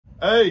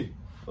Hey,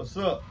 what's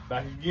up?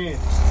 Back again.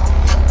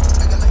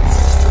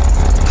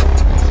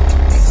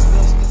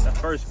 That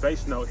first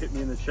bass note hit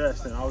me in the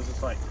chest, and I was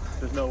just like,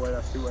 there's no way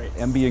that's 2.8.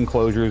 MB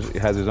Enclosures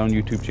has his own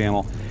YouTube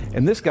channel,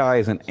 and this guy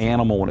is an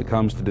animal when it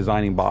comes to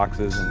designing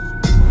boxes.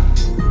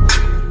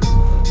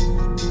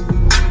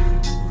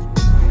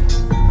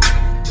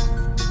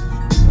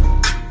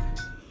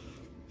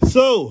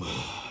 So,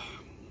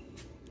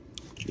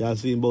 y'all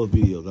seen both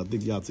videos. I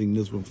think y'all seen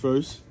this one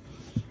first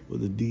with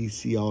the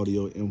DC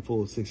Audio M4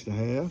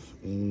 6.5,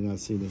 and then I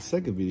seen the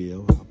second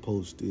video I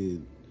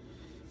posted,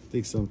 I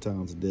think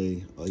sometime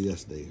today or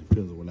yesterday,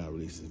 depends on when I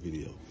release this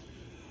video.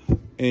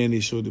 And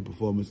it showed the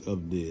performance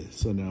of the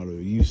Sundown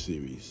U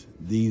series.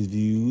 These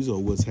views are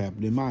what's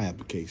happened in my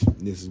application.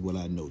 This is what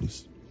I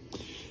noticed.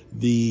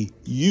 The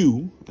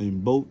U,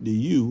 both the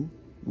U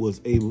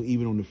was able,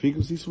 even on the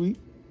frequency suite,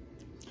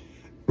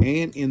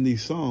 and in the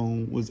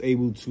song was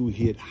able to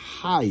hit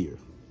higher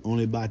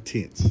only by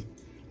tenths.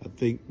 I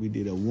think we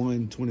did a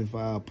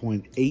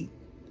 125.8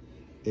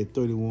 at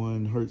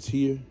 31 hertz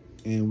here,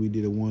 and we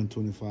did a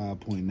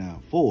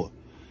 125.94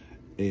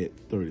 at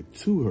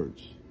 32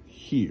 hertz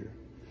here.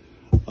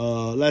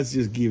 Let's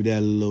just give that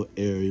a little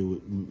area,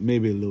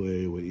 maybe a little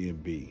area with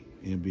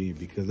MB,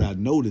 because I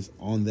noticed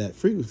on that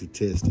frequency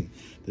testing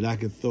that I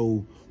could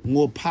throw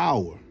more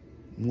power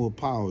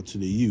to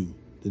the U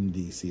than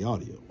the DC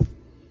Audio.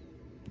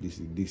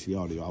 DC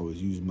Audio, I was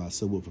using my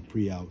subwoofer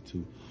pre-out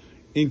to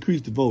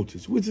increase the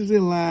voltage, which is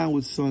in line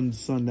with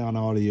Sundown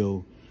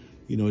Audio.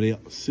 You know, they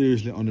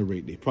seriously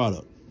underrate their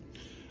product.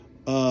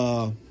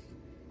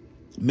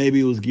 Maybe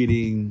it was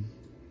getting,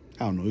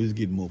 I don't know, it was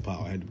getting more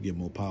power. I had to get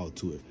more power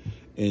to it.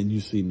 And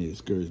you see the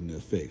excursion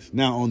effects.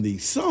 Now on the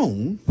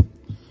Sone,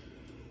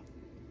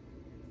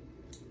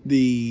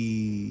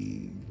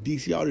 the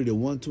DC Audio did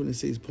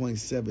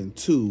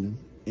 126.72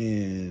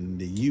 and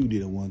the U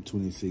did a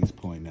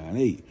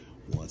 126.98.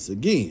 Once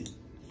again,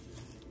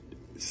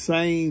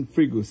 same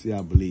frequency,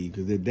 I believe,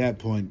 because at that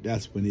point,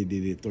 that's when they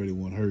did it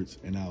 31 hertz,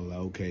 and I was like,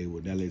 okay,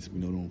 well, that lets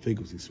me know on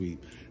frequency suite.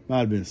 Might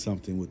have been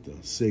something with the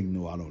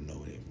signal, I don't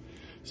know him.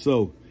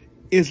 So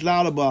it's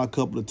louder by a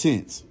couple of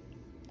tenths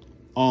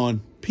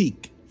on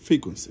peak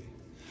frequency.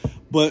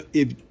 But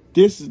if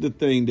this is the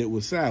thing that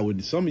was side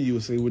with, some of you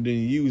would say, well, then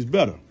you use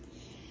better.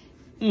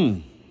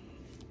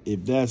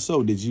 If that's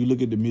so, did you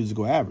look at the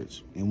musical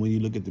average? And when you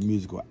look at the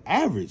musical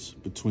average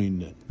between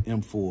the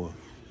M4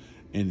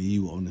 and the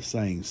U on the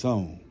same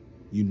song,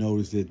 you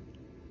notice that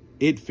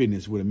it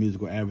finished with a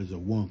musical average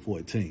of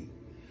 114,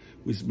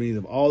 which means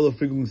if all the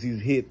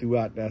frequencies hit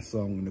throughout that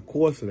song, in the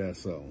course of that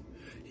song,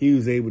 he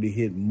was able to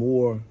hit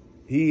more.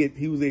 He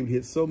was able to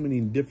hit so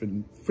many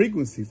different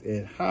frequencies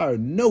at higher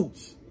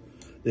notes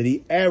that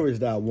he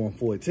averaged out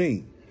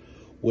 114,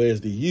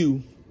 whereas the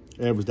U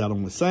averaged out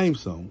on the same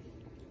song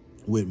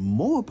with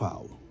more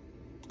power,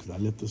 because I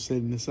left the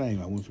setting the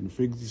same. I went from the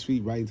frequency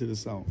suite right into the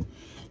song.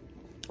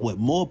 With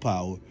more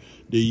power,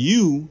 the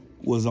U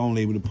was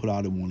only able to put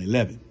out at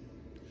 111.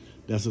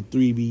 That's a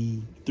 3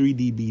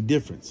 dB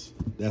difference.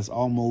 That's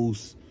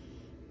almost,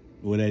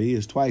 well, that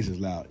is twice as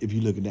loud if you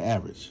look at the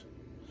average.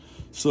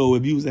 So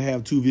if you was to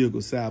have two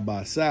vehicles side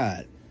by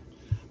side,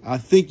 I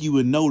think you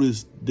would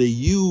notice the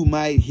U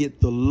might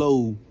hit the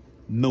low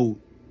note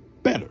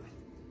better,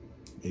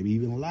 maybe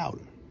even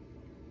louder,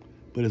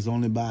 but it's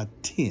only by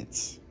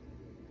tenths.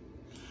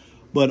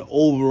 But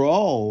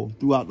overall,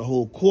 throughout the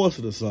whole course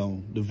of the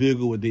song, the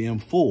vehicle with the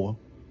M4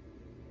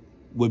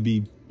 would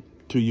be,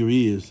 to your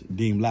ears,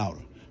 deemed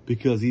louder,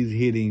 because he's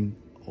hitting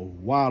a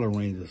wider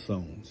range of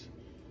songs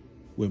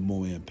with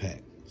more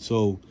impact.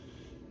 So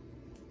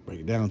break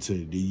it down to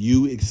it. The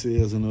U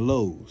excels in the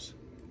lows.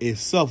 It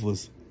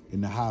suffers in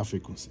the high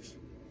frequencies.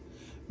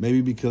 Maybe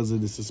because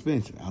of the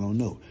suspension. I don't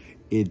know.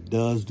 It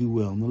does do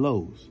well in the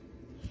lows.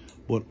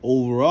 But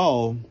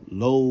overall,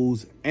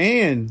 lows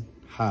and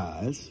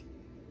highs,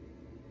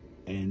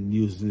 and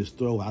using this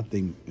throw, I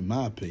think, in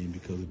my opinion,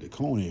 because of the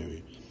cone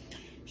area,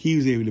 he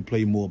was able to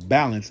play more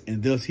balance,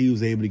 and thus he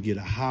was able to get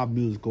a high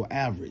musical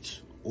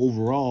average.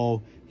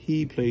 Overall,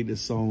 he played the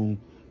song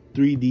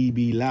 3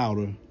 dB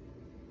louder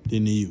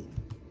than the U.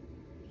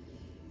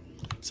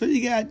 So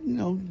you got, you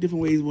know,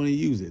 different ways you want to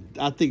use it.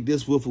 I think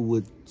this woofer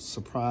would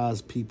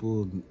surprise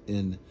people,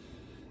 and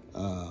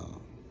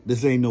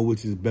this ain't no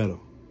which is better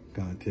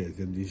contest.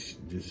 I'm just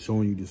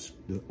showing you this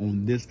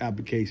on this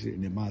application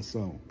and in my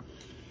song.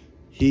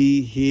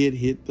 He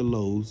hit the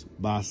lows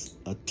by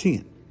a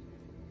tenth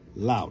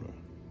louder,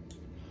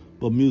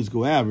 but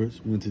musical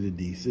average went to the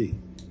DC.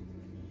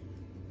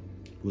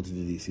 Went to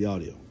the DC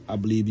Audio. I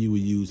believe you would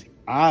use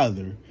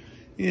either,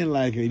 and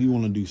like if you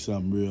want to do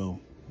something real,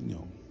 you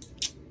know,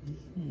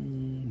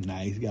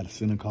 nice, got a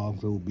center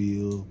console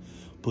bill,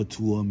 put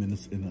two of them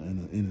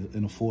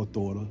in a fourth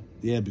order.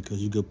 Yeah,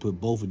 because you could put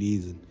both of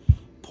these in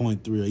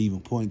 0.3 or even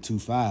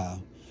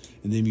 0.25,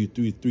 and then you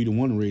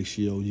 3-to-1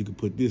 ratio. You could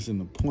put this in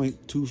a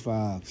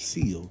 0.25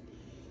 seal.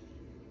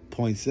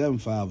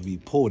 0.75 would be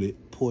ported.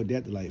 Port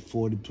that to like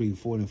between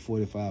 40 and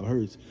 45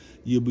 hertz.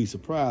 You'll be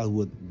surprised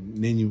what.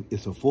 Then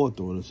it's a fourth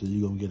order, so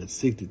you're gonna get a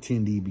 6 to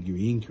 10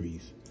 dB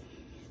increase.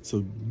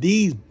 So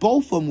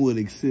both of them would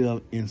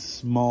excel in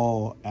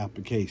small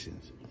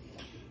applications.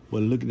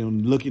 But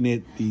looking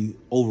at the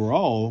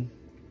overall,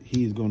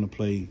 he's going to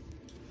play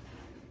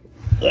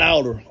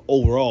louder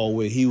overall,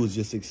 where he was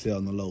just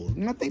excelling the lows.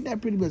 And I think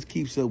that pretty much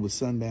keeps up with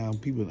Sundown.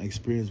 People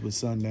experience with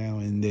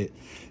Sundown, and that,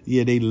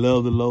 yeah, they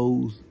love the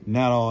lows.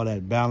 Not all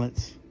that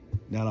balance.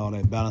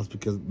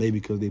 Because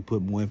they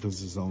put more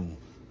emphasis on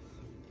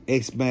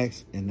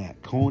X-Max in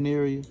that cone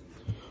area.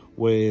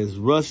 Whereas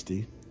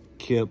Rusty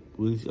kept,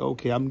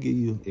 okay, I'm going to give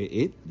you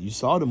it. You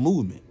saw the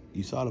movement.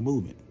 He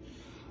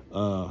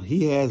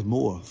has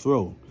more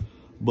throw.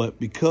 But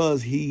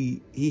because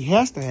he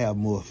has to have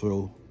more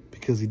throw,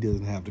 because he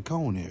doesn't have the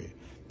cone area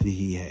that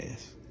he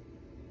has.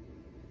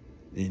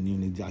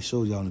 And I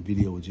showed y'all in the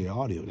video with your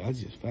audio. That's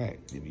just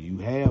fact. If you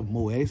have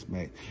more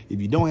X-Max, if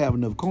you don't have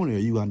enough cone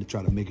area, you have to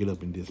try to make it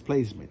up in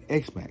displacement,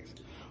 X-Max.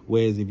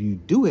 Whereas if you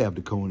do have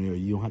the cone area,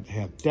 you don't have to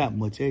have that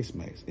much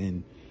X-Max.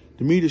 And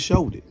the meter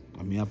showed it.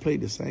 I mean, I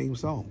played the same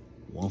song,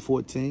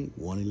 114,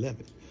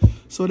 111.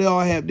 So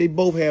they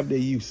both have their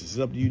uses. It's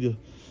up to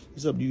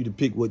you to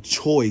pick what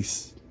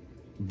choice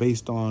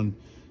based on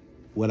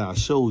what I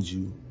showed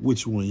you,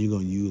 which one you're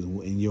going to use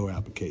in your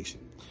application.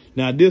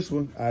 Now, this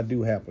one, I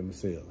do happen to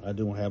sell. I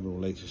don't have a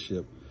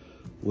relationship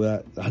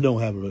with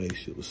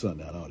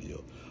Sundown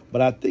Audio.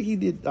 But I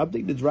think the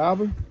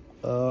driver,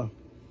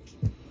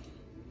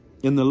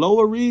 in the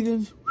lower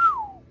regions,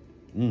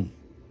 it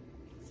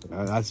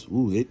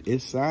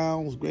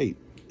sounds great.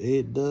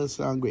 It does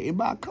sound great. And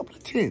by a couple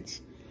of tenths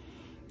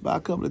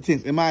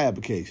in my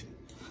application.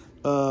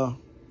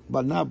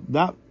 But not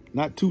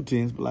 2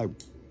 tenths, but like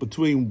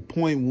between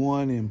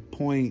 0.1 and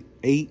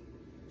 0.8.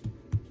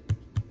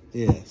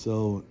 Yeah,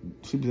 so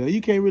people say,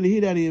 you can't really hear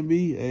that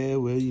MB. Yeah,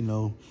 well, you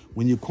know,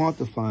 when you're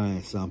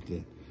quantifying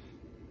something,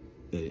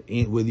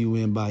 whether you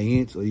win by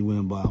inch or you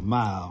win by a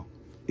mile,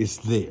 it's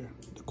there.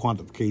 The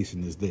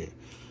quantification is there.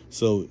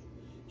 So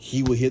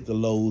he would hit the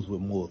lows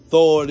with more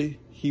authority.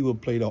 He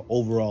would play the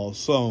overall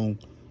song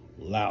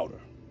louder.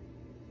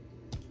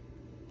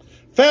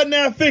 Fat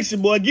Now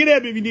Fiction, boy. Get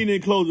at me if you need any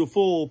closure.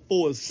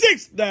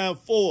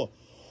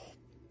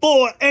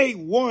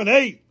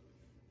 446944818.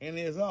 And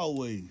as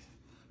always,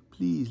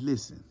 please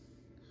listen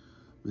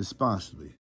responsibly.